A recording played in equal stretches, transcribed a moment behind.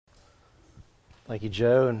Thank you,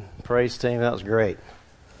 Joe, and praise team. That was great.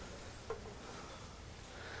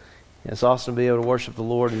 It's awesome to be able to worship the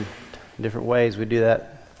Lord in different ways. We do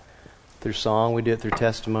that through song, we do it through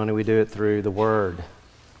testimony, we do it through the Word.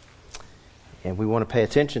 And we want to pay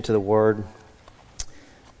attention to the Word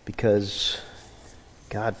because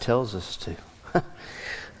God tells us to.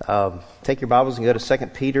 Take your Bibles and go to 2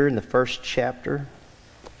 Peter in the first chapter.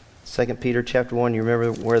 2 Peter chapter 1, you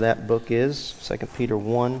remember where that book is? 2 Peter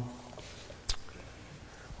 1.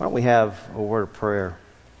 Why don't we have a word of prayer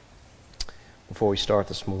before we start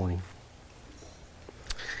this morning?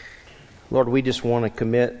 Lord, we just want to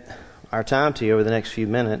commit our time to you over the next few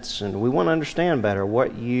minutes, and we want to understand better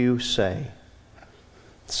what you say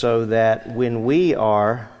so that when we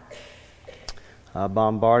are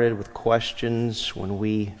bombarded with questions, when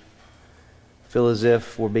we feel as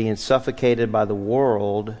if we're being suffocated by the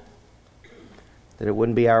world, that it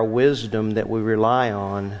wouldn't be our wisdom that we rely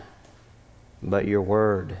on, but your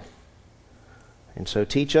word. And so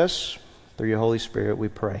teach us through your Holy Spirit, we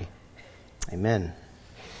pray. Amen.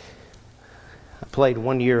 I played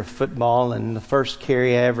 1 year of football, and the first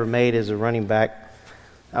carry I ever made as a running back,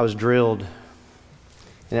 I was drilled,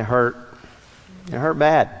 and it hurt. It hurt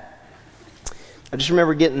bad. I just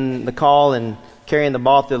remember getting the call and carrying the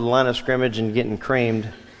ball through the line of scrimmage and getting creamed.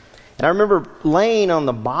 And I remember laying on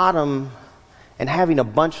the bottom and having a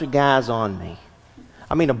bunch of guys on me.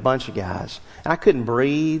 I mean, a bunch of guys. And I couldn't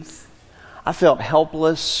breathe. I felt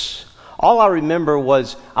helpless. All I remember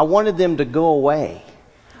was I wanted them to go away.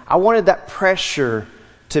 I wanted that pressure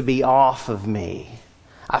to be off of me.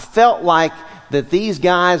 I felt like that these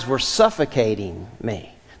guys were suffocating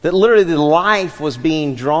me. That literally the life was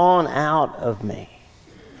being drawn out of me.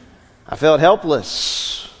 I felt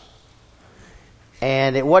helpless.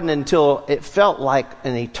 And it wasn't until it felt like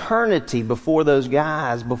an eternity before those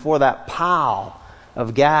guys, before that pile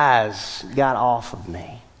of guys got off of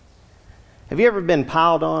me. Have you ever been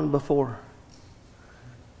piled on before?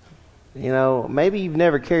 You know, maybe you've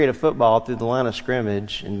never carried a football through the line of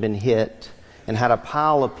scrimmage and been hit and had a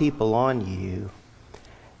pile of people on you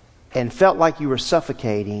and felt like you were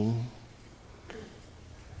suffocating,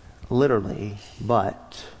 literally,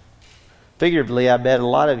 but figuratively, I bet a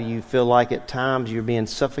lot of you feel like at times you're being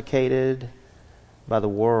suffocated by the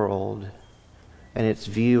world and its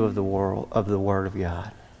view of the world, of the Word of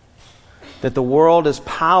God. That the world is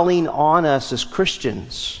piling on us as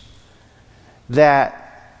Christians.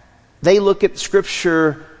 That they look at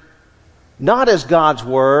Scripture not as God's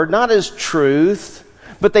Word, not as truth,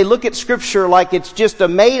 but they look at Scripture like it's just a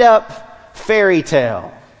made-up fairy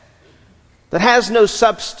tale that has no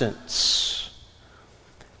substance.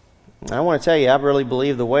 And I want to tell you, I really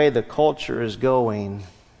believe the way the culture is going,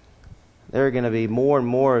 there are going to be more and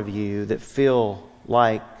more of you that feel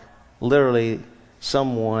like literally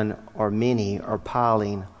someone or many are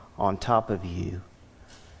piling on top of you.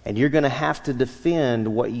 And you're going to have to defend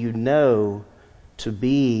what you know to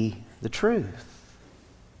be the truth.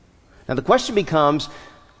 Now the question becomes,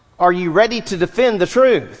 are you ready to defend the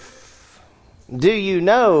truth? Do you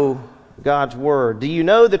know God's Word? Do you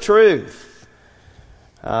know the truth?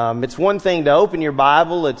 It's one thing to open your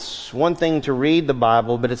Bible, it's one thing to read the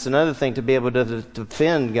Bible, but it's another thing to be able to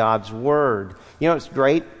defend God's Word. You know what's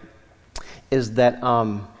great is that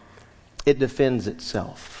it defends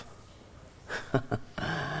itself.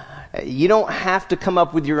 You don't have to come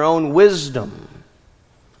up with your own wisdom,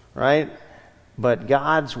 right? But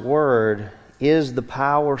God's Word is the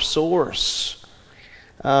power source.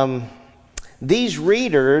 These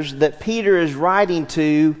readers that Peter is writing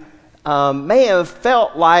to may have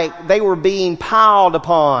felt like they were being piled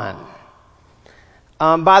upon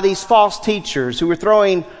by these false teachers who were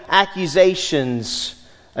throwing accusations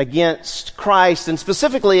against Christ and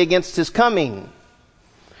specifically against His coming,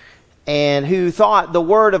 and who thought the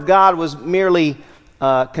Word of God was merely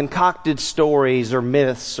concocted stories or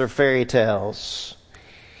myths or fairy tales.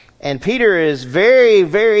 And Peter is very,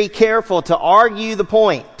 very careful to argue the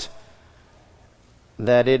point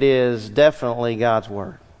that it is definitely God's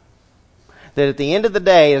Word. That at the end of the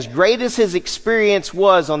day, as great as his experience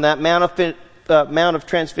was on that Mount of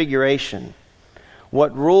Transfiguration,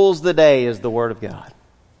 what rules the day is the Word of God.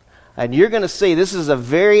 And you're going to see this is a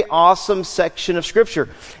very awesome section of Scripture.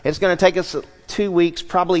 It's going to take us 2 weeks,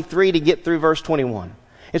 probably 3, to get through verse 21.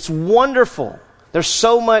 It's wonderful. There's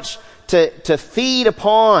so much to feed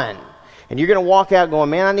upon. And you're going to walk out going,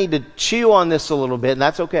 man, I need to chew on this a little bit, and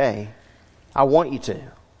that's okay. I want you to.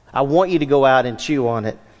 I want you to go out and chew on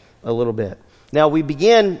it a little bit. Now we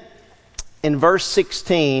begin in verse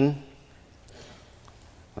 16.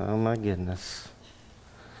 Oh my goodness.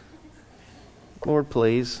 Lord,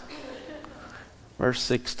 please. Verse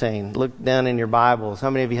 16. Look down in your Bibles.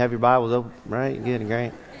 How many of you have your Bibles open? Right? Good,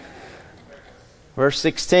 great. Verse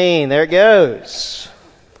 16. There it goes.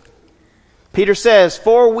 Peter says,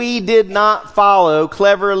 "For we did not follow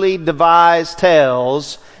cleverly devised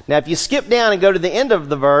tales." Now, if you skip down and go to the end of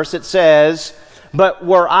the verse, it says, "but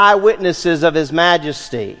were eyewitnesses of His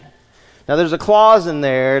majesty." Now, there's a clause in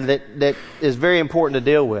there that is very important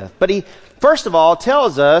to deal with. But he, first of all,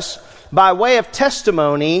 tells us, by way of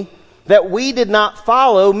testimony, that we did not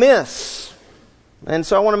follow myths. And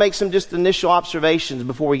so I want to make some just initial observations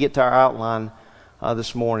before we get to our outline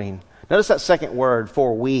this morning. Notice that second word,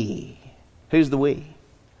 "for we." Who's the we?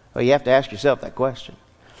 Well, you have to ask yourself that question.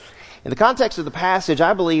 In the context of the passage,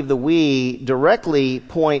 I believe the we directly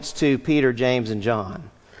points to Peter, James, and John.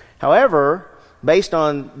 However, based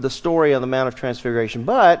on the story of the Mount of Transfiguration,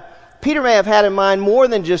 but Peter may have had in mind more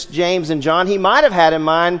than just James and John. He might have had in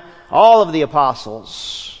mind all of the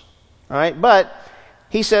apostles. All right? But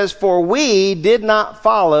he says, "For we did not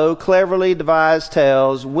follow cleverly devised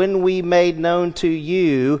tales when we made known to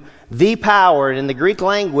you the power." And in the Greek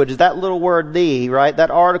language, that little word "the," right,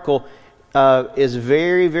 that article is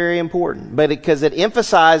very, very important. But because it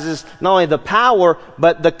emphasizes not only the power,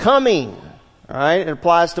 but the coming. All right? It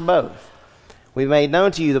applies to both. "We made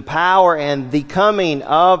known to you the power and the coming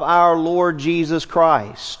of our Lord Jesus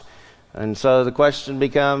Christ." And so the question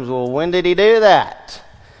becomes, well, when did He do that?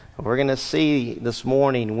 We're going to see this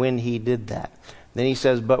morning when He did that. Then he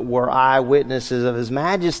says, "but were eyewitnesses of His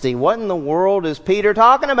majesty." What in the world is Peter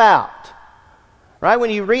talking about? Right?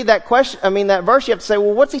 When you read that that verse, you have to say,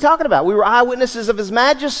 well, what's he talking about? We were eyewitnesses of His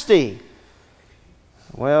majesty.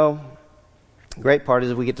 Well, the great part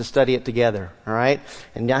is we get to study it together. All right?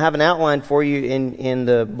 And I have an outline for you in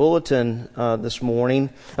the bulletin this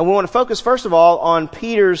morning. And we want to focus, first of all, on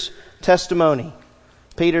Peter's testimony.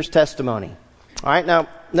 Peter's testimony. All right? Now,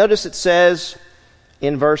 notice it says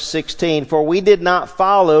in verse 16, "For we did not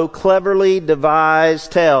follow cleverly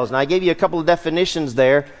devised tales." Now, I gave you a couple of definitions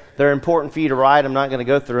there. They're important for you to write. I'm not going to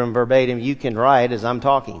go through them verbatim. You can write as I'm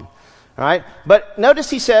talking. All right? But notice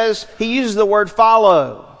he uses the word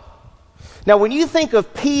follow. Now, when you think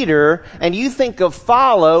of Peter and you think of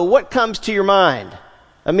follow, what comes to your mind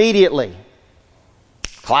immediately?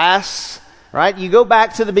 Class. Right? You go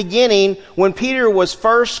back to the beginning when Peter was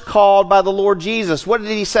first called by the Lord Jesus. What did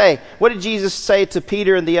He say? What did Jesus say to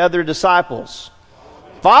Peter and the other disciples?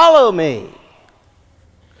 "Follow me,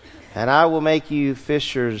 and I will make you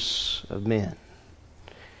fishers of men."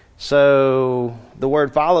 So the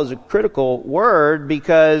word "follow" is a critical word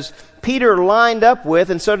because Peter lined up with,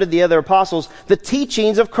 and so did the other apostles, the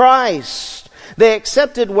teachings of Christ. They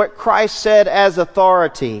accepted what Christ said as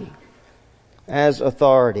authority.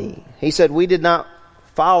 He said, "We did not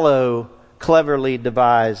follow cleverly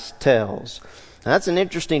devised tales." Now, that's an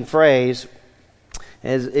interesting phrase.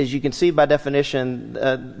 As you can see by definition,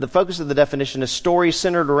 the focus of the definition is stories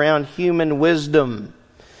centered around human wisdom,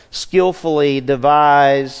 skillfully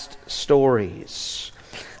devised stories.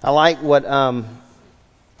 I like what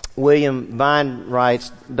William Vine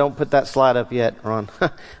writes. Don't put that slide up yet, Ron.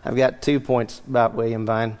 I've got 2 points about William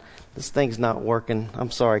Vine. This thing's not working.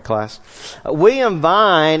 I'm sorry, class. William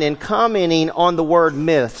Vine, in commenting on the word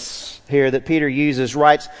myths here that Peter uses,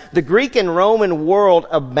 writes, "The Greek and Roman world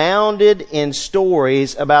abounded in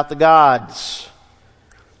stories about the gods.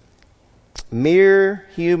 Mere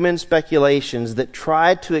human speculations that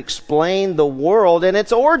tried to explain the world and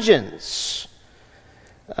its origins."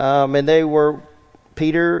 And they were,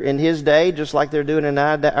 Peter in his day, just like they're doing in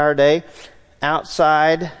our day,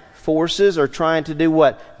 outside forces are trying to do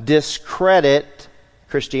what? Discredit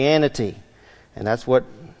Christianity. And that's what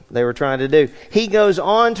they were trying to do. He goes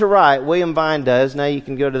on to write, William Vine does. Now you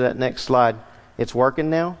can go to that next slide. It's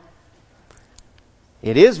working now?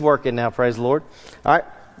 It is working now, praise the Lord. All right.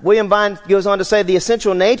 William Vine goes on to say the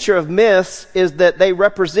essential nature of myths is that they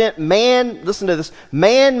represent listen to this,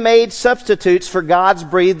 man-made substitutes for God's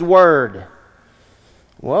breathed word.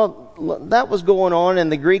 Well, that was going on in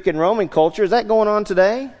the Greek and Roman culture. Is that going on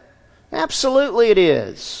today? Absolutely it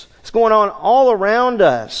is. It's going on all around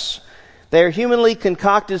us. They are humanly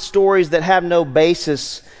concocted stories that have no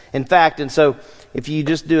basis in fact. And so if you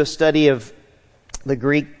just do a study of the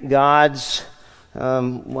Greek gods,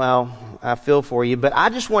 well, I feel for you. But I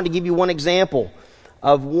just wanted to give you one example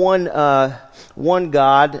of one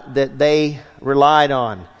god that they relied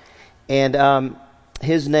on. And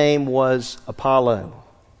his name was Apollo.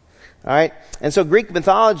 All right? And so Greek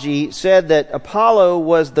mythology said that Apollo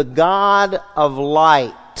was the god of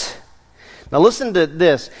light. Now listen to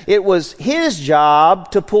this. It was his job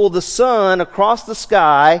to pull the sun across the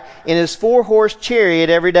sky in his 4-horse chariot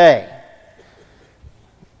every day.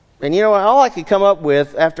 And you know what? All I could come up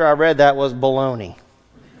with after I read that was baloney.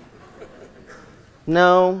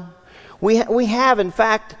 No. We have, in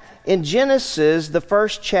fact, in Genesis, the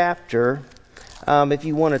first chapter, if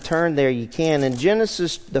you want to turn there, you can. In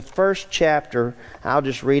Genesis, the first chapter, I'll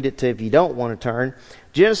just read it to if you don't want to turn.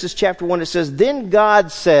 Genesis chapter 1, it says, Then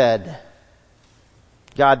God said,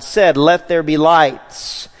 let there be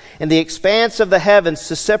lights in the expanse of the heavens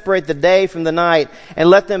to separate the day from the night, and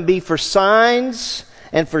let them be for signs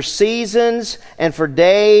and for seasons and for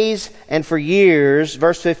days and for years.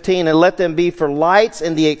 Verse 15, and let them be for lights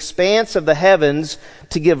in the expanse of the heavens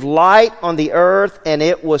to give light on the earth, and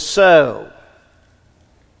it was so.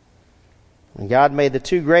 And God made the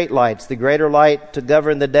two great lights, the greater light to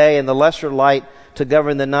govern the day and the lesser light to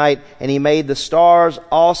govern the night. And He made the stars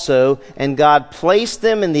also, and God placed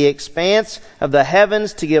them in the expanse of the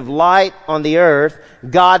heavens to give light on the earth.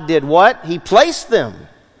 God did what? He placed them.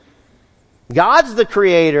 God's the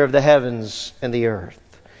creator of the heavens and the earth.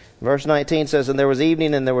 Verse 19 says, And there was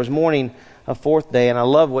evening and there was morning, a fourth day. And I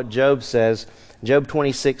love what Job says. Job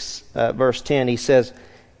 26, verse 10, he says,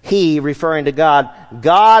 He, referring to God,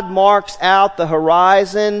 God marks out the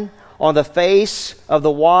horizon on the face of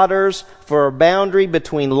the waters for a boundary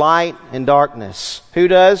between light and darkness. Who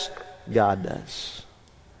does? God does.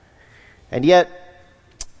 And yet,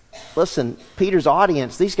 listen, Peter's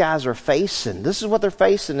audience, these guys are facing, this is what they're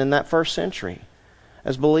facing in that first century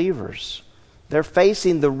as believers. They're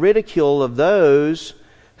facing the ridicule of those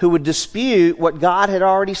who would dispute what God had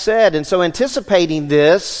already said. And so anticipating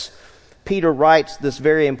this, Peter writes this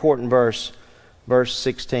very important verse, verse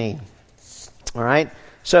 16. All right?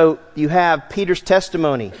 So you have Peter's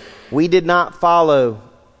testimony. We did not follow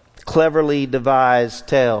cleverly devised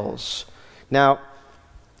tales. Now,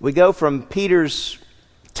 we go from Peter's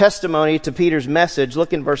testimony to Peter's message.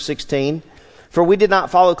 Look in verse 16. For we did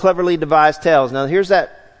not follow cleverly devised tales. Now, here's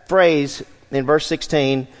that phrase in verse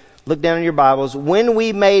 16. Look down in your Bibles. When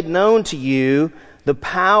we made known to you the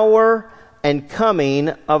power and coming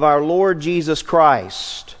of our Lord Jesus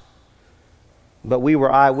Christ. But we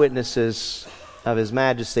were eyewitnesses of His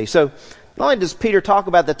majesty. So, not only does Peter talk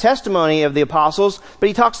about the testimony of the apostles, but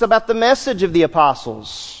he talks about the message of the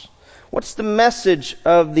apostles. What's the message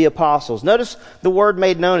of the apostles? Notice the word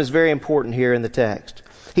made known is very important here in the text.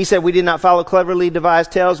 He said, we did not follow cleverly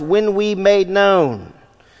devised tales when we made known.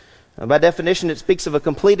 Now, by definition, it speaks of a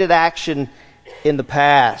completed action in the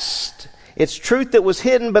past. It's truth that was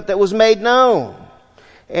hidden, but that was made known.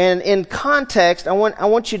 And in context, I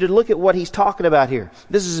want you to look at what he's talking about here.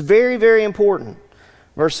 This is very, very important.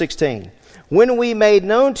 Verse 16. When we made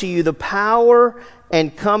known to you the power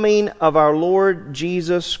and coming of our Lord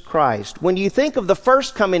Jesus Christ. When you think of the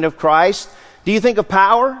first coming of Christ, do you think of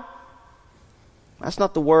power? That's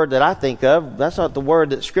not the word that I think of. That's not the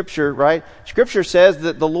word that Scripture, right? Scripture says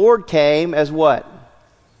that the Lord came as what?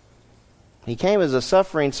 He came as a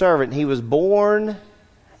suffering servant. He was born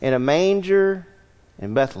in a manger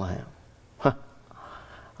in Bethlehem.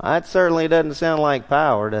 That certainly doesn't sound like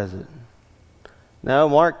power, does it? No,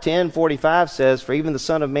 Mark 10:45 says, for even the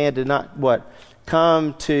Son of Man did not, what?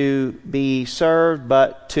 Come to be served,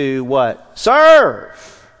 but to what?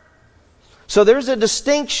 Serve! So there's a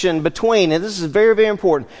distinction between, and this is very, very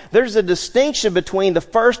important, there's a distinction between the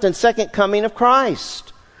first and second coming of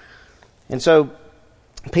Christ. And so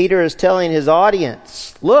Peter is telling his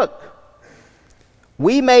audience, look,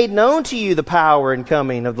 we made known to you the power and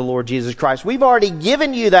coming of the Lord Jesus Christ. We've already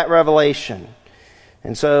given you that revelation.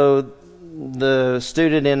 And so the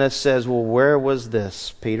student in us says, well, where was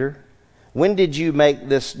this, Peter? When did you make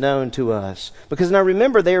this known to us? Because now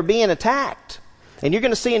remember, they are being attacked. And you're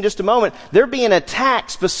going to see in just a moment, they're being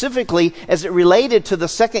attacked specifically as it related to the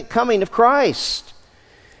second coming of Christ.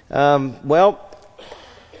 Well,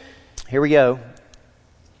 here we go.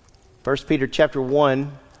 1 Peter chapter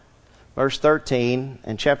 1, verse 13,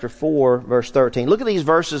 and chapter 4, verse 13. Look at these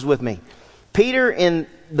verses with me. Peter, in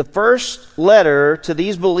the first letter to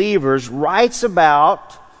these believers, writes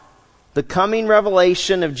about the coming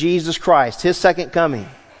revelation of Jesus Christ, His second coming.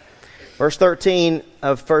 Verse 13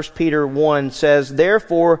 of 1 Peter 1 says,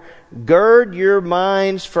 therefore, gird your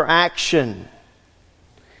minds for action.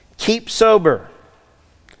 Keep sober.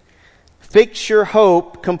 Fix your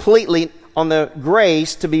hope completely on the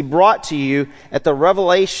grace to be brought to you at the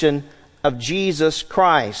revelation of Jesus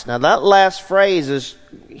Christ. Now that last phrase is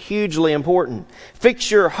hugely important.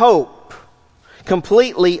 Fix your hope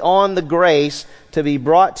completely on the grace to be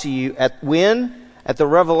brought to you at when? At the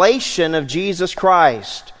revelation of Jesus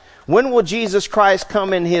Christ. When will Jesus Christ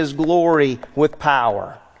come in His glory with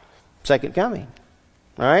power? Second coming.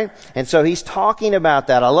 All right? And so he's talking about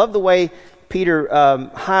that. I love the way Peter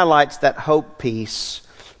highlights that hope piece.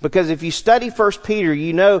 Because if you study 1 Peter,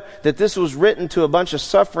 you know that this was written to a bunch of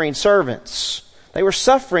suffering servants. They were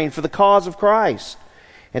suffering for the cause of Christ.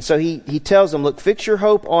 And so he tells them, look, fix your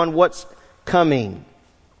hope on what's coming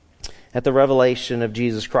at the revelation of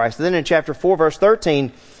Jesus Christ. And then in chapter 4, verse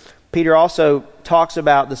 13, Peter also talks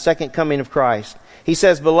about the second coming of Christ. He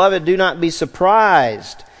says, beloved, do not be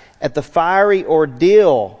surprised at the fiery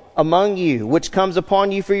ordeal among you, which comes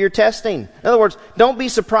upon you for your testing. In other words, don't be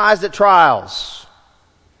surprised at trials.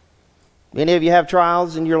 Any of you have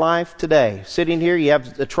trials in your life today? Sitting here, you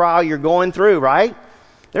have a trial you're going through, right?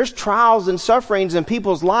 There's trials and sufferings in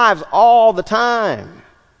people's lives all the time.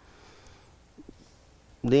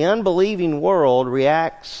 The unbelieving world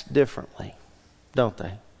reacts differently, don't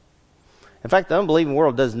they? In fact, the unbelieving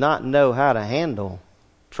world does not know how to handle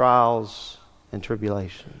trials and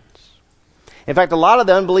tribulations. In fact, a lot of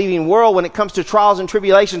the unbelieving world, when it comes to trials and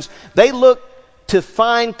tribulations, they look to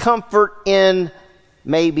find comfort in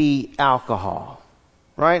maybe alcohol,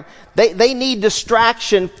 right? They need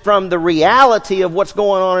distraction from the reality of what's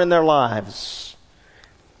going on in their lives.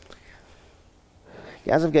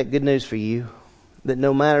 Guys, I've got good news for you. That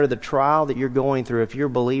no matter the trial that you're going through, if you're a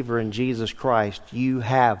believer in Jesus Christ, you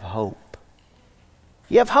have hope.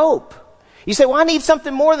 You have hope. You say, well, I need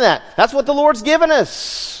something more than that. That's what the Lord's given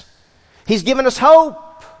us. He's given us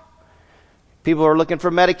hope. People are looking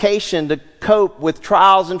for medication to cope with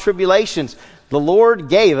trials and tribulations. The Lord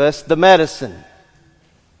gave us the medicine.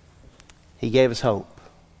 He gave us hope.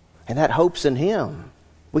 And that hope's in Him.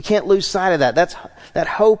 We can't lose sight of that. That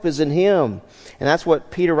hope is in Him. And that's what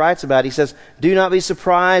Peter writes about. He says, do not be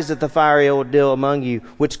surprised at the fiery ordeal among you,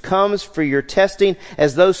 which comes for your testing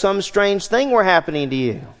as though some strange thing were happening to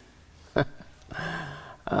you.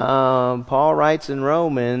 Paul writes in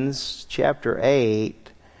Romans chapter 8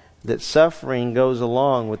 that suffering goes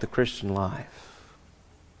along with the Christian life.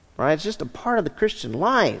 Right? It's just a part of the Christian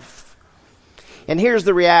life. And here's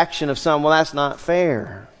the reaction of some, well, that's not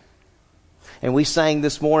fair. And we sang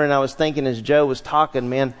this morning, I was thinking as Joe was talking,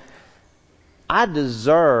 man, I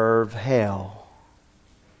deserve hell.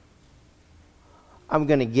 I'm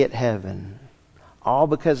going to get heaven. All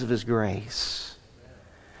because of His grace.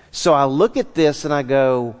 So I look at this and I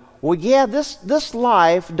go, well, yeah, this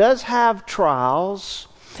life does have trials.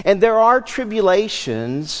 And there are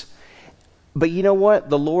tribulations. But you know what?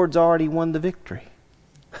 The Lord's already won the victory.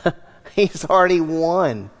 He's already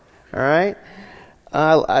won. All right?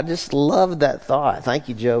 I just love that thought. Thank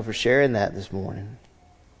you, Joe, for sharing that this morning.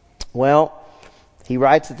 Well, he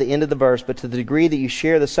writes at the end of the verse, but to the degree that you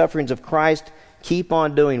share the sufferings of Christ, keep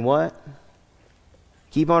on doing what?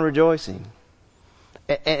 Keep on rejoicing.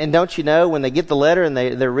 And don't you know, when they get the letter and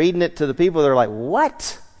they're reading it to the people, they're like,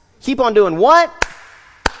 what? Keep on doing what?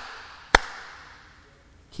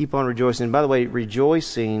 Keep on rejoicing. By the way,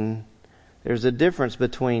 rejoicing, there's a difference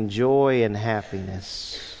between joy and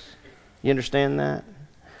happiness. You understand that?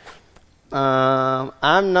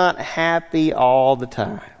 I'm not happy all the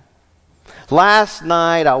time. Last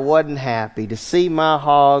night I wasn't happy to see my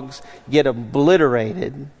hogs get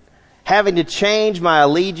obliterated, having to change my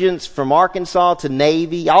allegiance from Arkansas to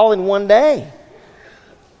Navy all in one day.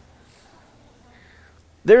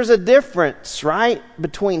 There's a difference, right,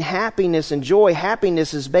 between happiness and joy.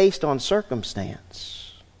 Happiness is based on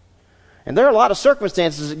circumstance. And there are a lot of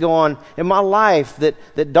circumstances that go on in my life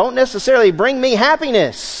that don't necessarily bring me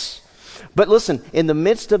happiness. But listen, in the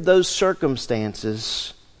midst of those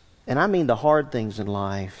circumstances, and I mean the hard things in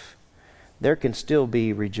life, there can still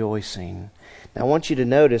be rejoicing. Now I want you to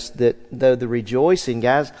notice that though the rejoicing,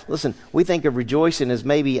 guys, listen, we think of rejoicing as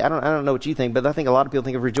maybe, I don't know what you think, but I think a lot of people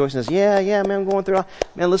think of rejoicing as, yeah, man, I'm going through life.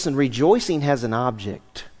 Man, listen, rejoicing has an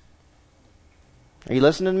object. Are you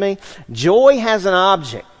listening to me? Joy has an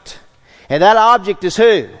object. And that object is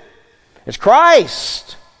who? It's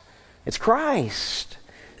Christ. It's Christ.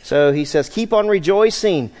 So he says, keep on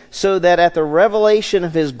rejoicing so that at the revelation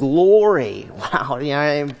of His glory. Wow. You know,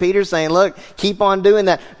 and Peter's saying, look, keep on doing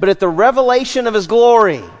that. But at the revelation of His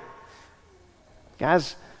glory.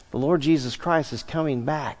 Guys, the Lord Jesus Christ is coming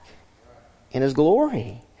back in His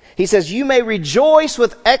glory. He says, you may rejoice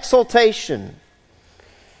with exultation.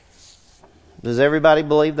 Does everybody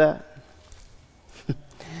believe that?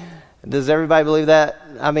 Does everybody believe that?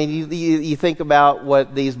 I mean, you think about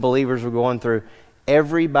what these believers were going through.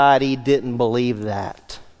 Everybody didn't believe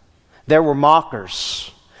that. There were mockers.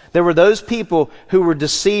 There were those people who were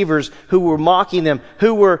deceivers, who were mocking them,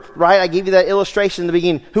 who were, right, I gave you that illustration in the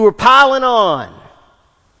beginning, who were piling on.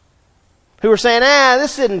 Who were saying,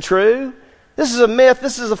 this isn't true. This is a myth.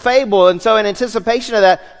 This is a fable. And so in anticipation of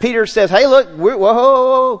that, Peter says, hey, look,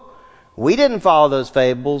 whoa. We didn't follow those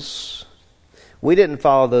fables. We didn't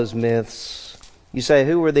follow those myths. You say,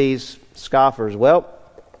 who were these scoffers? Well,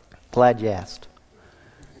 glad you asked.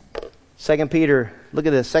 2 Peter, look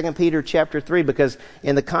at this, 2 Peter chapter 3, because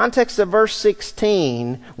in the context of verse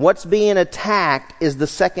 16, what's being attacked is the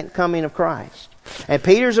second coming of Christ. And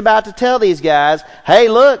Peter's about to tell these guys, hey,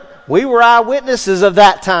 look, we were eyewitnesses of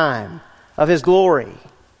that time, of His glory.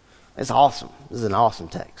 It's awesome. This is an awesome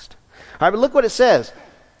text. All right, but look what it says.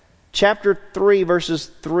 Chapter 3,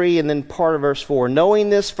 verses 3, and then part of verse 4. Knowing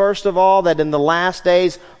this, first of all, that in the last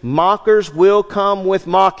days mockers will come with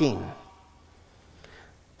mocking.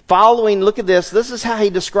 Following, look at this is how he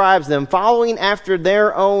describes them. Following after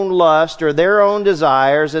their own lust or their own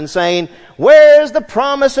desires and saying, where is the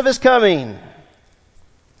promise of His coming?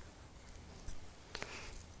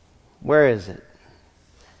 Where is it?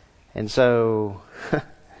 And so,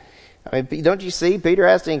 I mean, don't you see? Peter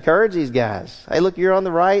has to encourage these guys. Hey, look, you're on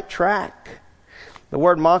the right track. The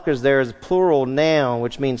word mockers there is a plural noun,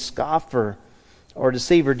 which means scoffer or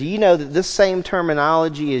deceiver. Do you know that this same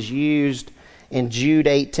terminology is used in Jude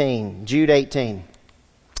 18? Jude 18.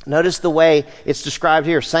 Notice the way it's described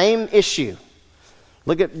here. Same issue.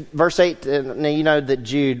 Look at verse 8. Now you know that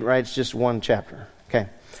Jude, right, it's just one chapter. Okay.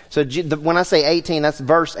 So when I say 18, that's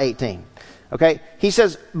verse 18. Okay. He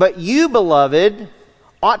says, but you, beloved,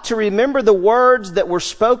 ought to remember the words that were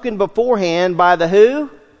spoken beforehand by the who?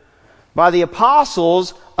 By the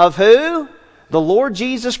apostles of who? The Lord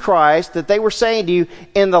Jesus Christ, that they were saying to you,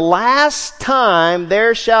 in the last time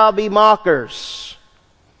there shall be mockers.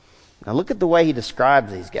 Now look at the way he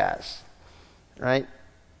describes these guys. Right?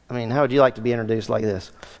 I mean, how would you like to be introduced like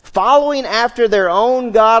this? Following after their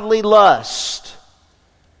own godly lust.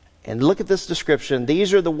 And look at this description.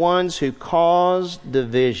 These are the ones who cause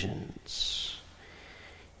divisions.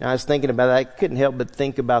 Now I was thinking about that. I couldn't help but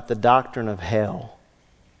think about the doctrine of hell.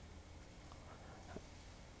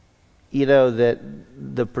 You know that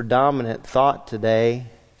the predominant thought today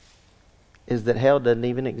is that hell doesn't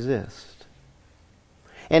even exist.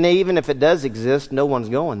 And even if it does exist, no one's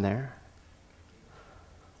going there.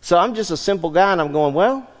 So I'm just a simple guy and I'm going,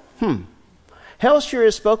 well, hell sure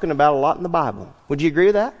is spoken about a lot in the Bible. Would you agree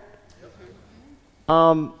with that?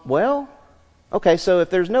 Well, okay, so if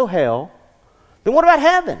there's no hell, then what about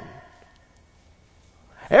heaven?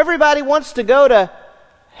 Everybody wants to go to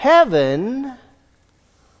heaven.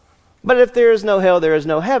 But if there is no hell, there is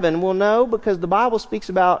no heaven. Well, no, because the Bible speaks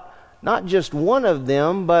about not just one of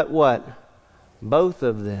them, but what? Both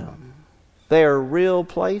of them. They are real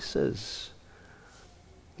places.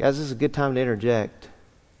 Guys, this is a good time to interject.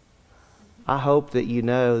 I hope that you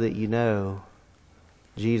know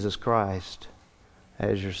Jesus Christ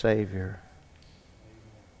as your Savior.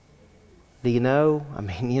 Do you know? I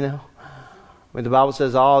mean, when the Bible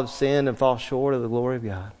says all have sinned and fall short of the glory of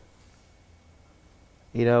God.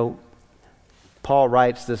 You know, Paul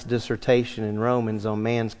writes this dissertation in Romans on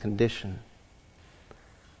man's condition.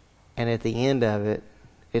 And at the end of it,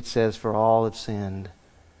 it says, for all have sinned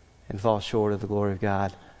and fall short of the glory of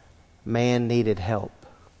God. Man needed help.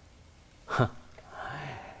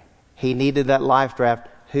 He needed that life draft.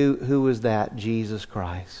 Who was that? Jesus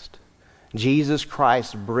Christ. Jesus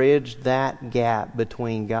Christ bridged that gap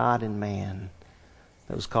between God and man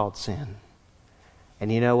that was called sin. And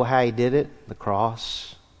you know how He did it? The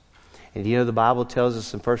cross. And you know the Bible tells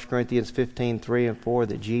us in 1 Corinthians 15:3 and 4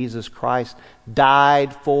 that Jesus Christ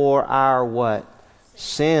died for our what?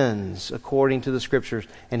 Sins, according to the Scriptures.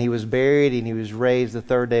 And He was buried and He was raised the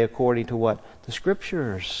third day according to what? The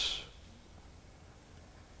Scriptures.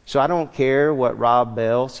 So I don't care what Rob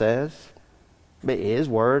Bell says. But his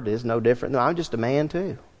word is no different. No, I'm just a man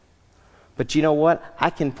too. But you know what? I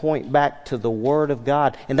can point back to the Word of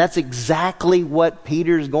God. And that's exactly what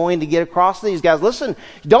Peter's going to get across to these guys. Listen,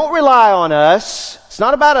 don't rely on us. It's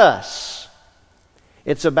not about us.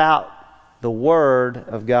 It's about the Word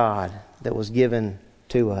of God that was given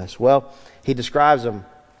to us. Well, he describes them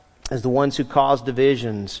as the ones who cause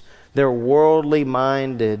divisions. They're worldly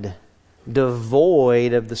minded,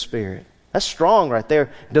 devoid of the Spirit. That's strong right there.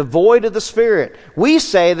 Devoid of the Spirit. We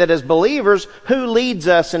say that as believers, who leads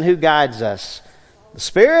us and who guides us? The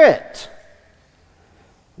Spirit.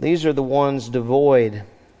 These are the ones devoid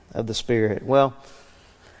of the Spirit. Well,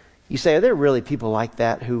 you say, are there really people like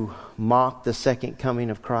that who mock the second coming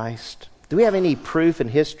of Christ? Do we have any proof in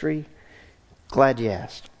history? Glad you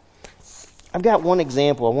asked. I've got one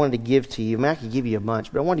example I wanted to give to you. I mean, I could give you a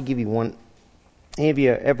bunch, but I wanted to give you one. Any of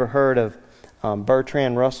you ever heard of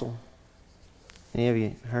Bertrand Russell? Any of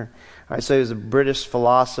you heard? All right, so he was a British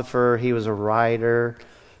philosopher. He was a writer.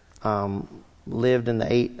 Lived in the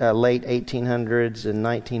late 1800s and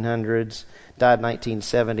 1900s. Died in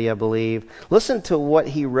 1970, I believe. Listen to what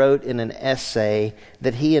he wrote in an essay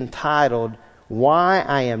that he entitled, Why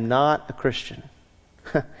I Am Not a Christian.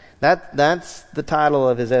 That's the title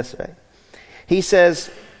of his essay. He says,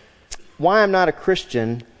 why I'm not a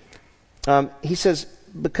Christian, he says,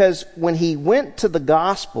 because when he went to the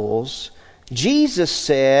Gospels, Jesus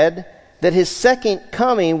said that his second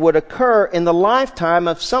coming would occur in the lifetime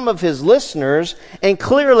of some of his listeners, and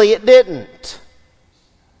clearly it didn't.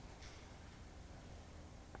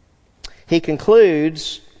 He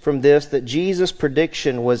concludes from this that Jesus'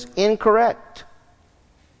 prediction was incorrect.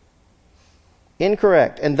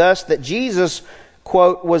 Incorrect. And thus that Jesus,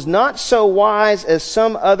 quote, was not so wise as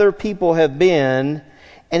some other people have been,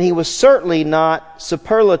 and he was certainly not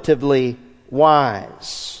superlatively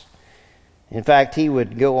wise. In fact, he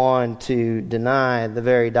would go on to deny the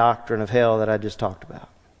very doctrine of hell that I just talked about.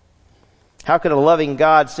 How could a loving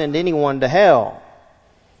God send anyone to hell?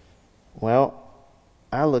 Well,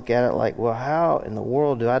 I look at it like, well, how in the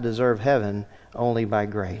world do I deserve heaven? Only by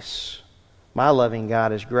grace. My loving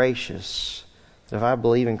God is gracious. If I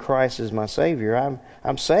believe in Christ as my Savior,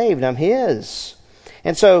 I'm saved. I'm His.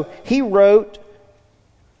 And so he wrote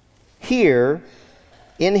here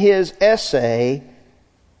in his essay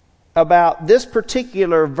about this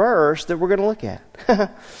particular verse that we're going to look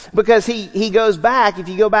at. Because he goes back, if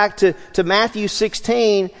you go back to Matthew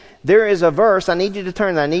 16, there is a verse. I need you to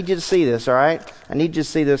turn that. I need you to see this, all right? I need you to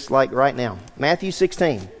see this like right now. Matthew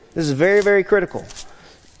 16. This is very, very critical.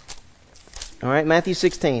 All right, Matthew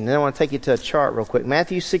 16. Then I want to take you to a chart real quick.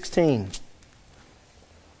 Matthew 16.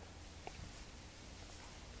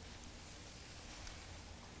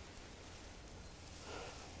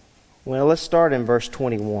 Well, let's start in verse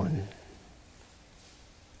 21.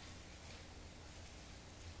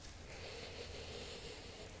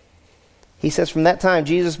 He says, from that time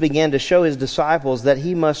Jesus began to show his disciples that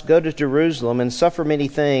he must go to Jerusalem and suffer many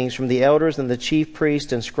things from the elders and the chief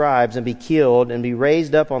priests and scribes, and be killed and be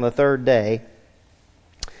raised up on the third day.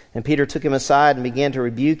 And Peter took him aside and began to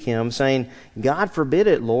rebuke him, saying, God forbid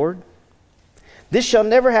it, Lord. This shall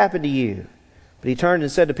never happen to you. But he turned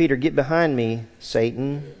and said to Peter, get behind me,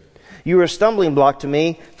 Satan. You are a stumbling block to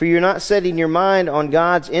me, for you are not setting your mind on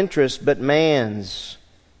God's interest, but man's.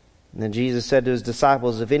 And then Jesus said to his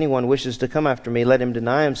disciples, if anyone wishes to come after me, let him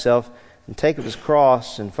deny himself and take up his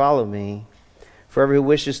cross and follow me. For everyone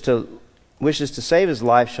who wishes to save his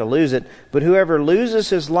life shall lose it, but whoever loses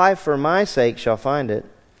his life for my sake shall find it.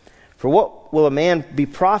 For what will a man be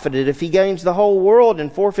profited if he gains the whole world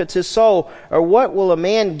and forfeits his soul? Or what will a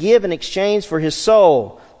man give in exchange for his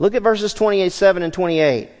soul? Look at verses 27 and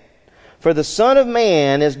 28. For the Son of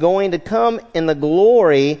Man is going to come in the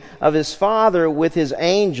glory of his Father with his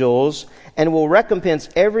angels, and will recompense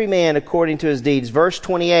every man according to his deeds. Verse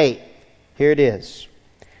 28. Here it is.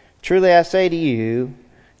 Truly I say to you,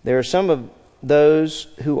 there are some of those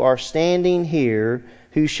who are standing here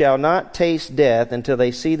who shall not taste death until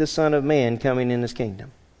they see the Son of Man coming in his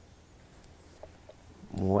kingdom.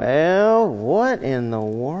 Well, what in the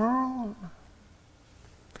world?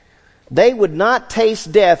 They would not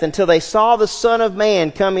taste death until they saw the Son of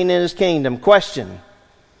Man coming in his kingdom. Question.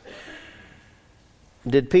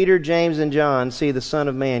 Did Peter, James, and John see the Son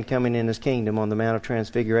of Man coming in his kingdom on the Mount of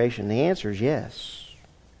Transfiguration? The answer is yes.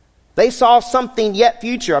 They saw something yet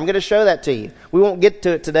future. I'm going to show that to you. We won't get to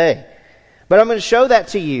it today. But I'm going to show that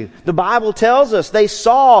to you. The Bible tells us they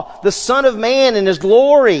saw the Son of Man in his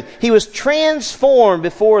glory. He was transformed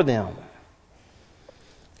before them.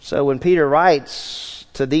 So when Peter writes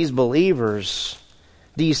to these believers,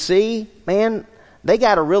 do you see, man, they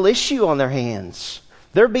got a real issue on their hands.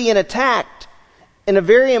 They're being attacked on a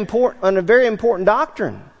very important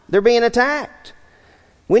doctrine. They're being attacked.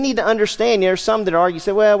 We need to understand. There's some that argue,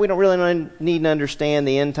 say, well, we don't really need to understand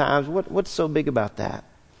the end times. What's so big about that?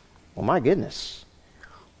 Well, my goodness.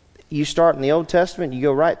 You start in the Old Testament, you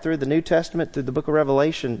go right through the New Testament, through the book of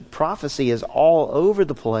Revelation. Prophecy is all over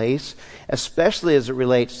the place, especially as it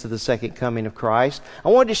relates to the second coming of Christ. I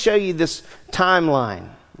wanted to show you this timeline,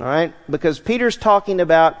 all right? Because Peter's talking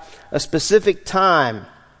about a specific time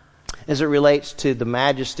as it relates to the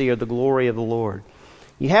majesty or the glory of the Lord.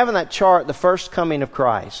 You have in that chart the first coming of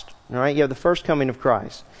Christ, all right? You have the first coming of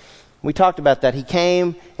Christ. We talked about that. He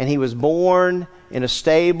came and he was born in a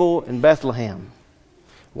stable in Bethlehem.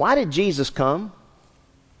 Why did Jesus come?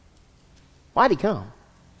 Why did he come?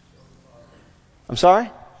 I'm sorry?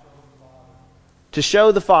 To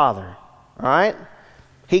show the Father. All right?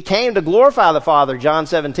 He came to glorify the Father, John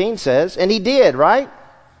 17 says. And he did, right?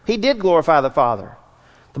 He did glorify the Father.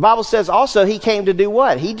 The Bible says also he came to do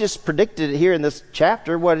what? He just predicted it here in this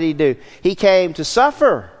chapter. What did he do? He came to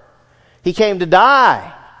suffer. He came to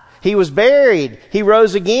die. He was buried. He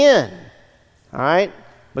rose again. All right?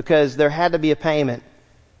 Because there had to be a payment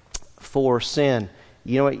for sin.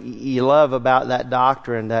 You know what you love about that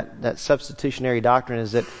doctrine, that substitutionary doctrine,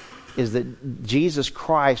 is that Jesus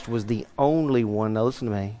Christ was the only one, now listen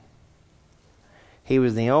to me, He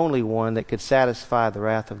was the only one that could satisfy the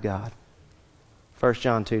wrath of God. 1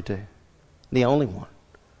 John 2:2. The only one.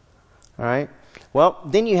 All right? Well,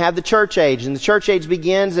 then you have the church age, and the church age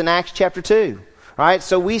begins in Acts chapter 2. All right?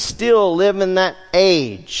 So we still live in that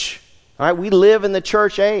age. All right? We live in the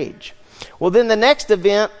church age. Well, then the next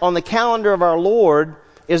event on the calendar of our Lord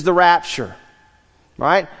is the rapture.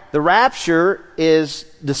 Right? The rapture is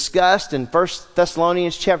discussed in 1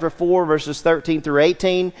 Thessalonians chapter 4, verses 13 through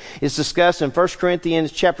 18. It's discussed in 1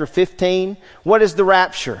 Corinthians chapter 15. What is the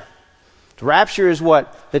rapture? The rapture is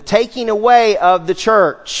what? The taking away of the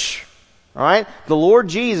church. All right? The Lord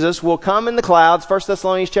Jesus will come in the clouds, 1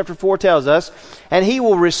 Thessalonians chapter 4 tells us, and He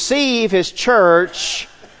will receive His church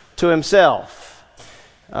to Himself.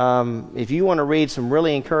 If you want to read some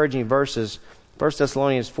really encouraging verses, 1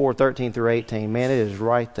 Thessalonians 4, 13 through 18, man, it is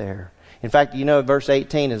right there. In fact, you know, verse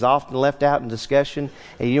 18 is often left out in discussion.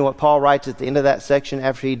 And you know what Paul writes at the end of that section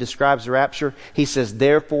after he describes the rapture? He says,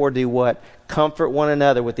 therefore do what? Comfort one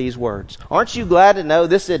another with these words. Aren't you glad to know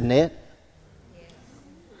this isn't it?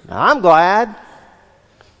 Now, I'm glad.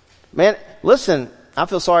 Man, listen, I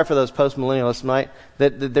feel sorry for those post-millennialists tonight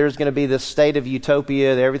that there's going to be this state of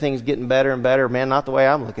utopia, that everything's getting better and better. Man, not the way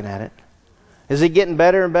I'm looking at it. Is it getting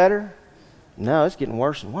better and better? No, it's getting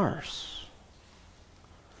worse and worse.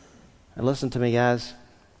 And listen to me, guys.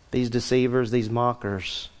 These deceivers, these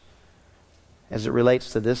mockers, as it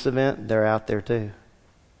relates to this event, they're out there too.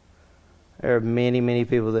 There are many, many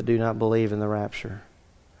people that do not believe in the rapture.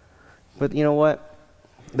 But you know what?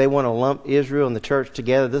 They want to lump Israel and the church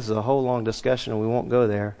together. This is a whole long discussion and we won't go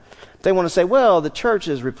there. They want to say, well, the church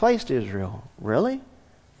has replaced Israel. Really?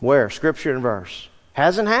 Where? Scripture and verse.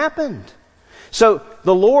 Hasn't happened. So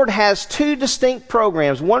the Lord has two distinct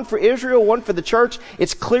programs, one for Israel, one for the church.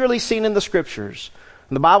 It's clearly seen in the Scriptures.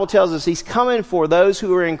 And the Bible tells us He's coming for those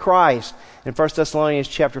who are in Christ in 1 Thessalonians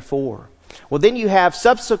chapter 4. Well, then you have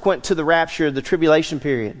subsequent to the rapture, the tribulation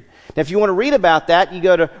period. Now, if you want to read about that, you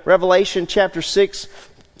go to Revelation chapter 6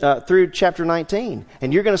 through chapter 19.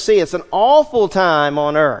 And you're going to see it's an awful time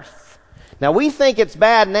on earth. Now, we think it's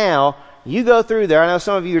bad now. You go through there. I know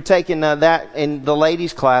some of you are taking that in the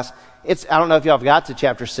ladies' class. I don't know if y'all have got to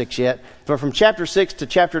chapter 6 yet, but from chapter 6 to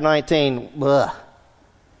chapter 19, ugh.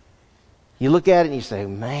 You look at it and you say,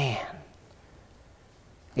 man.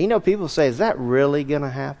 You know, people say, is that really going to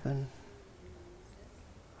happen?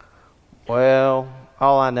 Well,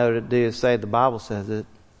 all I know to do is say the Bible says it.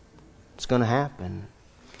 It's going to happen.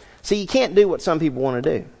 See, you can't do what some people want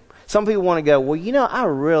to do. Some people want to go, well, you know, I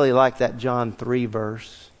really like that John 3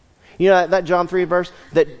 verse. You know that John 3 verse?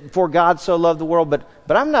 That for God so loved the world, but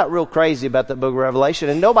I'm not real crazy about that book of Revelation,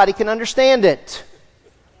 and nobody can understand it.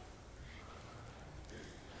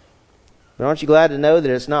 But aren't you glad to know that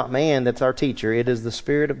it's not man that's our teacher? It is the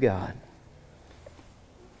Spirit of God.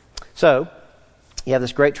 So, you have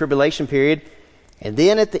this great tribulation period, and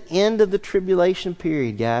then at the end of the tribulation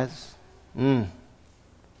period, guys,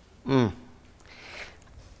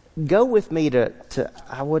 go with me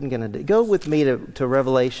go with me to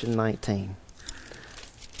Revelation 19.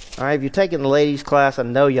 All right, if you're taking the ladies' class, I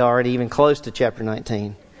know y'all already even close to chapter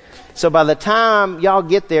 19. So by the time y'all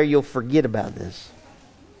get there, you'll forget about this.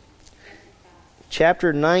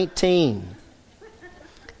 Chapter 19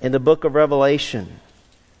 in the book of Revelation.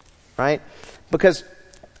 Right? Because,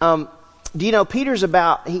 do you know, Peter's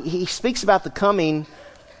he speaks about the coming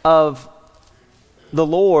of the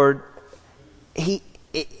Lord.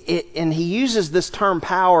 And he uses this term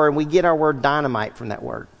power, and we get our word dynamite from that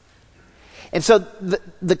word. And so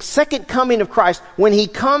the second coming of Christ, when He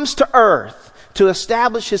comes to earth to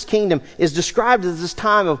establish His kingdom, is described as this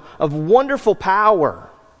time of wonderful power.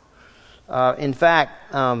 In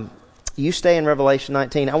fact, you stay in Revelation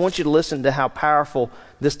 19. I want you to listen to how powerful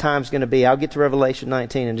this time's going to be. I'll get to Revelation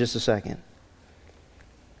 19 in just a second.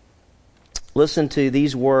 Listen to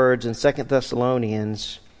these words in 2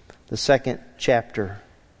 Thessalonians, the 2nd chapter.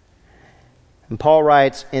 And Paul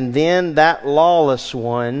writes, and then that lawless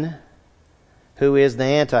one, who is the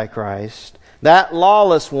Antichrist, that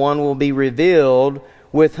lawless one will be revealed,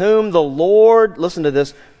 with whom the Lord, listen to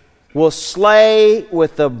this, will slay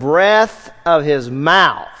with the breath of His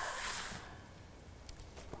mouth.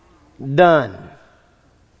 Done.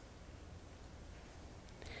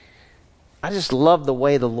 I just love the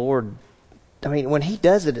way the Lord, when He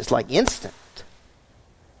does it, it's like instant.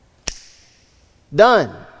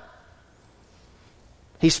 Done.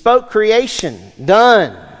 He spoke creation.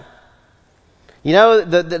 Done. You know,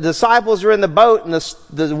 the disciples are in the boat and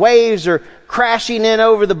the waves are crashing in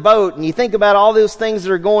over the boat. And you think about all those things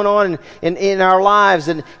that are going on in our lives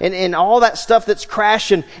and all that stuff that's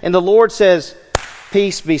crashing. And the Lord says,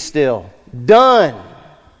 peace be still. Done.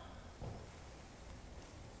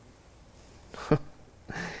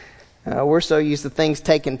 We're so used to things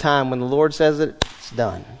taking time. When the Lord says it, it's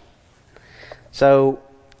done. So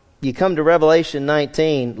you come to Revelation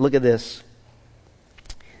 19. Look at this.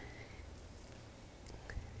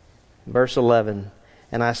 Verse 11.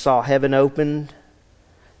 And I saw heaven opened,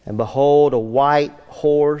 and behold, a white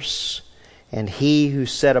horse, and he who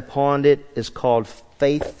sat upon it is called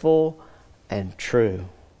Faithful and True.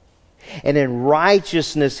 And in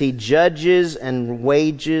righteousness he judges and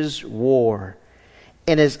wages war.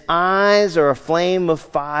 And his eyes are a flame of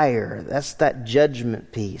fire. That's that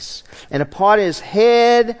judgment piece. And upon his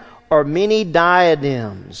head are many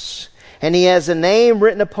diadems. And he has a name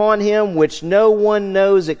written upon him which no one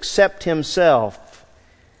knows except himself.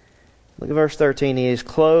 Look at verse 13. He is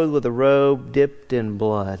clothed with a robe dipped in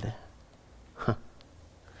blood.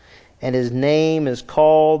 And his name is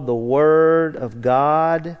called the Word of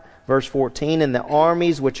God. Verse 14, and the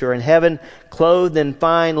armies which are in heaven, clothed in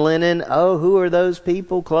fine linen. Oh, who are those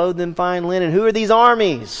people clothed in fine linen? Who are these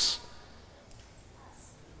armies?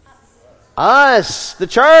 Us, the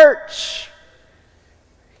church.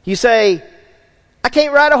 You say, I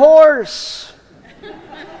can't ride a horse.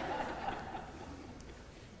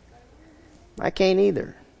 I can't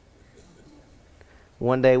either.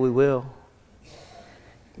 One day we will.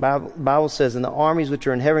 Bible says, and the armies which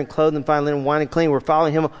are in heaven, clothed in fine linen, white and clean, were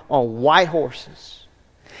following him on white horses.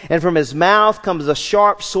 And from his mouth comes a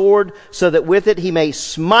sharp sword, so that with it he may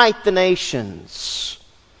smite the nations.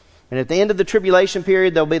 And at the end of the tribulation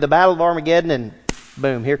period, there'll be the battle of Armageddon, and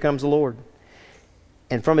boom, here comes the Lord.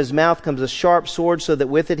 And from his mouth comes a sharp sword, so that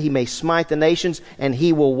with it he may smite the nations. And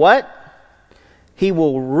he will what? He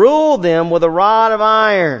will rule them with a rod of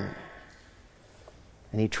iron.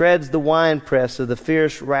 And he treads the winepress of the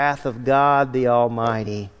fierce wrath of God the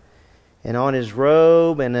Almighty. And on his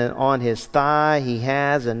robe and on his thigh he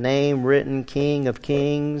has a name written, King of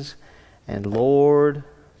Kings and Lord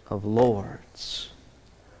of Lords.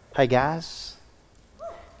 Hey guys,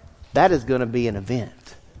 that is going to be an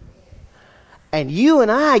event. And you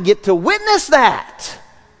and I get to witness that.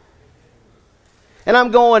 And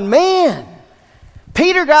I'm going, man,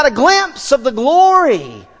 Peter got a glimpse of the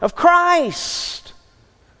glory of Christ.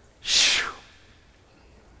 Whew.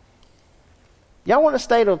 Y'all want to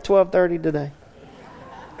stay till 12:30 today?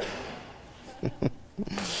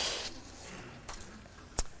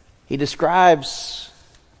 He describes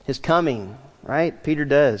his coming, right? Peter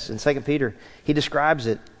does. In 2 Peter, he describes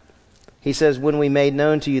it. He says, when we made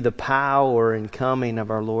known to you the power and coming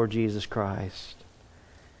of our Lord Jesus Christ.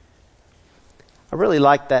 I really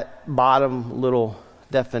like that bottom little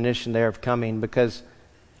definition there of coming, because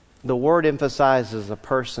the word emphasizes a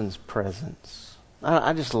person's presence.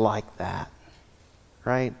 I just like that,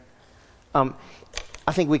 right? I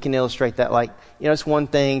think we can illustrate that like, it's one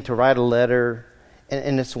thing to write a letter,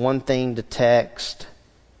 and it's one thing to text,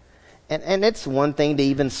 and it's one thing to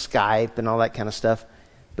even Skype and all that kind of stuff.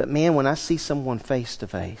 But man, when I see someone face to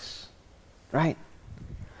face, right?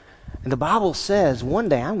 And the Bible says one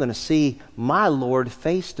day I'm going to see my Lord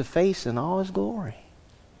face to face in all his glory.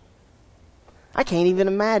 I can't even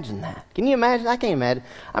imagine that. Can you imagine? I can't imagine.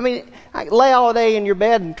 I mean, I lay all day in your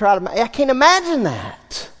bed and try to... I can't imagine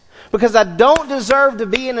that. Because I don't deserve to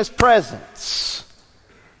be in his presence.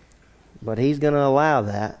 But he's going to allow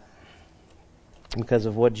that. Because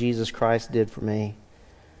of what Jesus Christ did for me.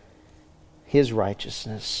 His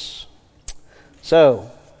righteousness. So,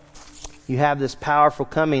 you have this powerful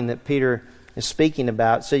coming that Peter is speaking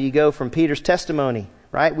about. So you go from Peter's testimony.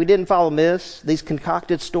 Right? We didn't follow these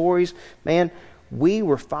concocted stories. Man, we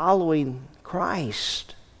were following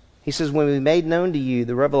Christ. He says, when we made known to you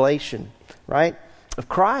the revelation, right, of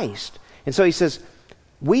Christ. And so he says,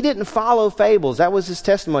 we didn't follow fables. That was his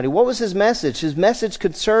testimony. What was his message? His message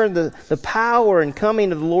concerned the power and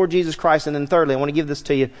coming of the Lord Jesus Christ. And then thirdly, I want to give this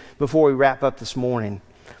to you before we wrap up this morning.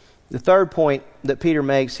 The third point that Peter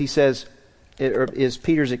makes, he says, is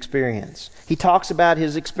Peter's experience. He talks about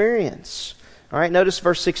his experience. All right, notice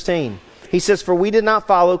verse 16. He says, for we did not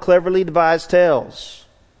follow cleverly devised tales.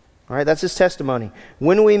 All right, that's his testimony.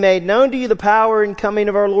 When we made known to you the power and coming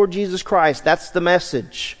of our Lord Jesus Christ, that's the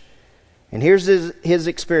message. And here's his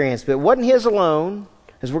experience. But it wasn't his alone.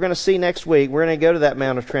 As we're going to see next week, we're going to go to that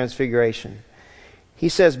Mount of Transfiguration. He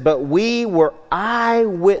says, but we were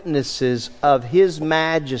eyewitnesses of his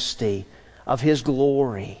majesty, of his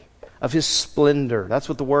glory, of his splendor. That's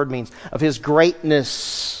what the word means. Of his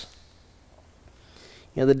greatness.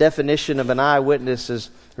 The definition of an eyewitness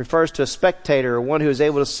refers to a spectator, or one who is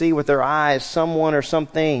able to see with their eyes someone or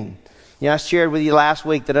something. I shared with you last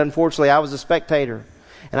week that unfortunately I was a spectator,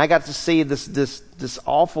 and I got to see this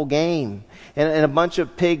awful game and a bunch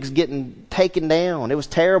of pigs getting taken down. It was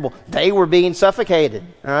terrible. They were being suffocated.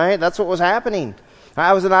 All right, that's what was happening.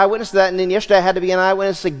 I was an eyewitness to that, and then yesterday I had to be an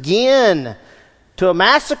eyewitness again to a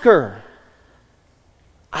massacre.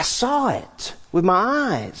 I saw it with my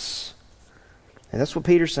eyes. And that's what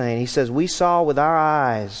Peter's saying. He says, we saw with our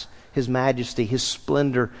eyes His majesty, His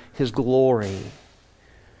splendor, His glory.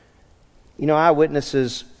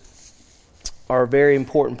 Eyewitnesses are a very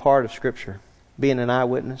important part of Scripture, being an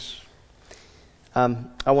eyewitness. I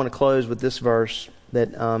want to close with this verse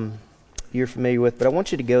that you're familiar with, but I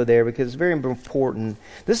want you to go there because it's very important.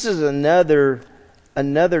 This is another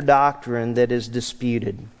doctrine that is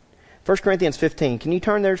disputed. 1 Corinthians 15. Can you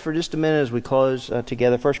turn there for just a minute as we close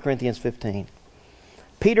together? 1 Corinthians 15.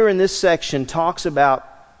 Peter in this section talks about,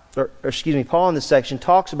 Paul in this section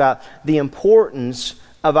talks about the importance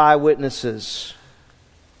of eyewitnesses.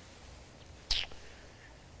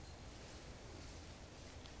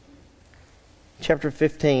 Chapter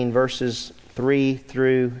 15, verses 3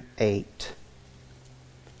 through 8.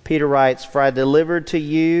 Peter writes, "For I delivered to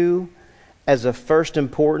you as of first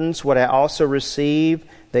importance what I also received,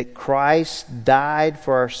 that Christ died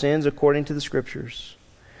for our sins according to the Scriptures,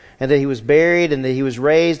 and that He was buried, and that He was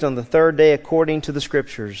raised on the third day according to the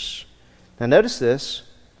Scriptures." Now notice this.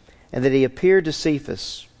 "And that He appeared to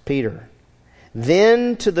Cephas," Peter,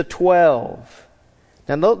 "then to the 12.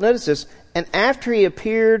 Now notice this. "And after He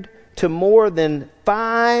appeared to more than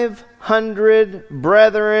 500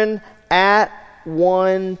 brethren at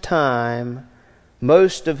one time,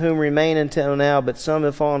 most of whom remain until now, but some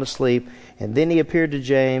have fallen asleep. And then He appeared to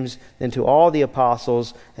James, then to all the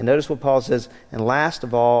apostles." And notice what Paul says, "And last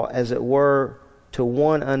of all, as it were, to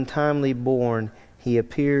one untimely born, He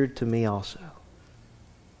appeared to me also."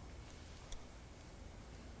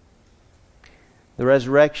 The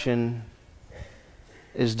resurrection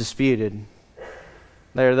is disputed.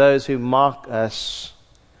 There are those who mock us.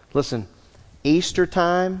 Listen, Easter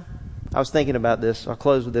time, I was thinking about this. I'll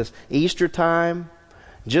close with this. Easter time,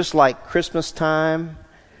 just like Christmas time,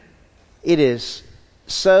 it is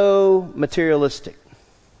so materialistic.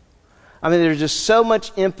 I mean, there's just so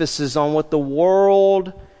much emphasis on what the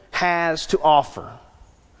world has to offer.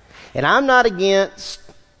 And I'm not against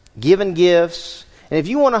giving gifts. And if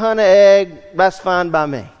you want to hunt an egg, that's fine by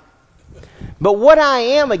me. But what I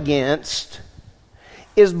am against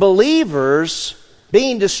is believers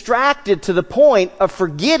being distracted to the point of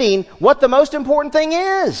forgetting what the most important thing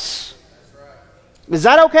is. Is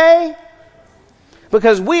that okay?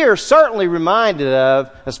 Because we are certainly reminded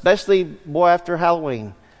of, especially, after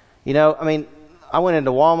Halloween. I went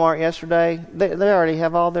into Walmart yesterday. They already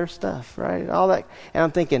have all their stuff, right? All that. And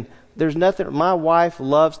I'm thinking, there's nothing. My wife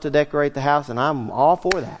loves to decorate the house, and I'm all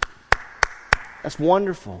for that. That's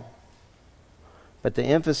wonderful. But the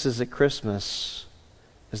emphasis at Christmas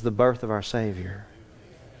is the birth of our Savior.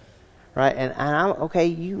 Right? And I'm, okay,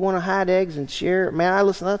 you want to hide eggs and share? Man,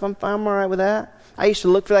 I'm all right with that. I used to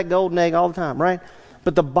look for that golden egg all the time, right?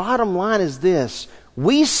 But the bottom line is this.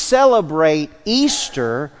 We celebrate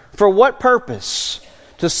Easter for what purpose?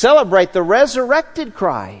 To celebrate the resurrected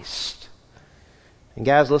Christ. And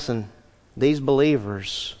guys, listen, these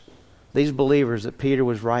believers that Peter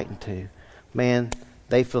was writing to, man,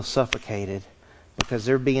 they feel suffocated because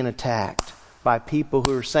they're being attacked by people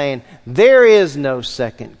who are saying there is no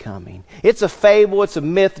second coming. It's a fable, it's a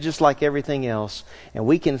myth just like everything else. And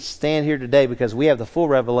we can stand here today because we have the full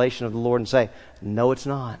revelation of the Lord and say, no, it's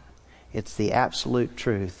not. It's the absolute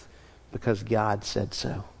truth because God said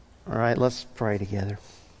so. All right, let's pray together.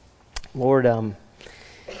 Lord,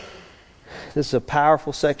 this is a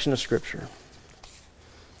powerful section of Scripture.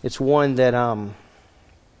 It's one that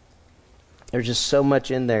there's just so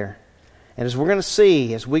much in there. And as we're going to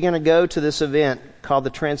see, as we're going to go to this event called the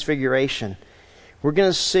Transfiguration, we're going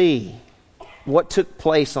to see what took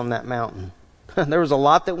place on that mountain. There was a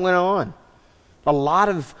lot that went on. A lot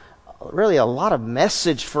of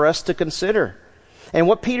message for us to consider. And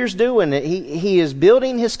what Peter's doing, he is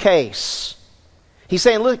building his case. He's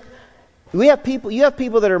saying, look, you have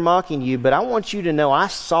people that are mocking you, but I want you to know I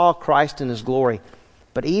saw Christ in His glory.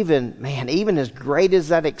 But even as great as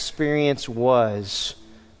that experience was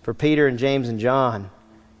for Peter and James and John,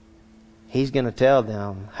 he's going to tell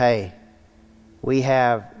them, hey, we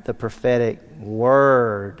have the prophetic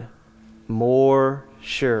word more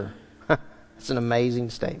sure. It's an amazing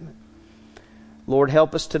statement. Lord,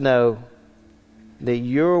 help us to know that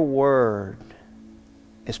your word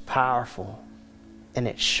is powerful and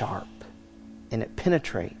it's sharp. and it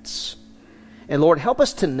penetrates. And Lord, help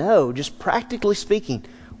us to know, just practically speaking,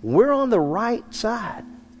 we're on the right side.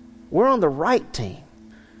 We're on the right team.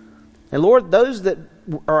 And Lord, those that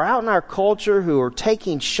are out in our culture who are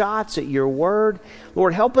taking shots at your word,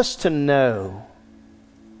 Lord, help us to know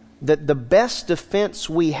that the best defense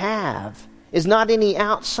we have is not any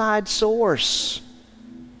outside source,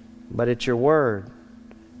 but it's your word.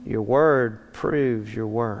 Your word proves your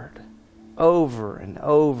word over and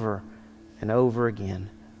over and over again.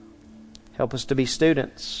 Help us to be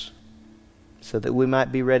students so that we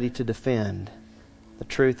might be ready to defend the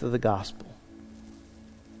truth of the gospel.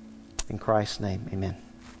 In Christ's name, amen.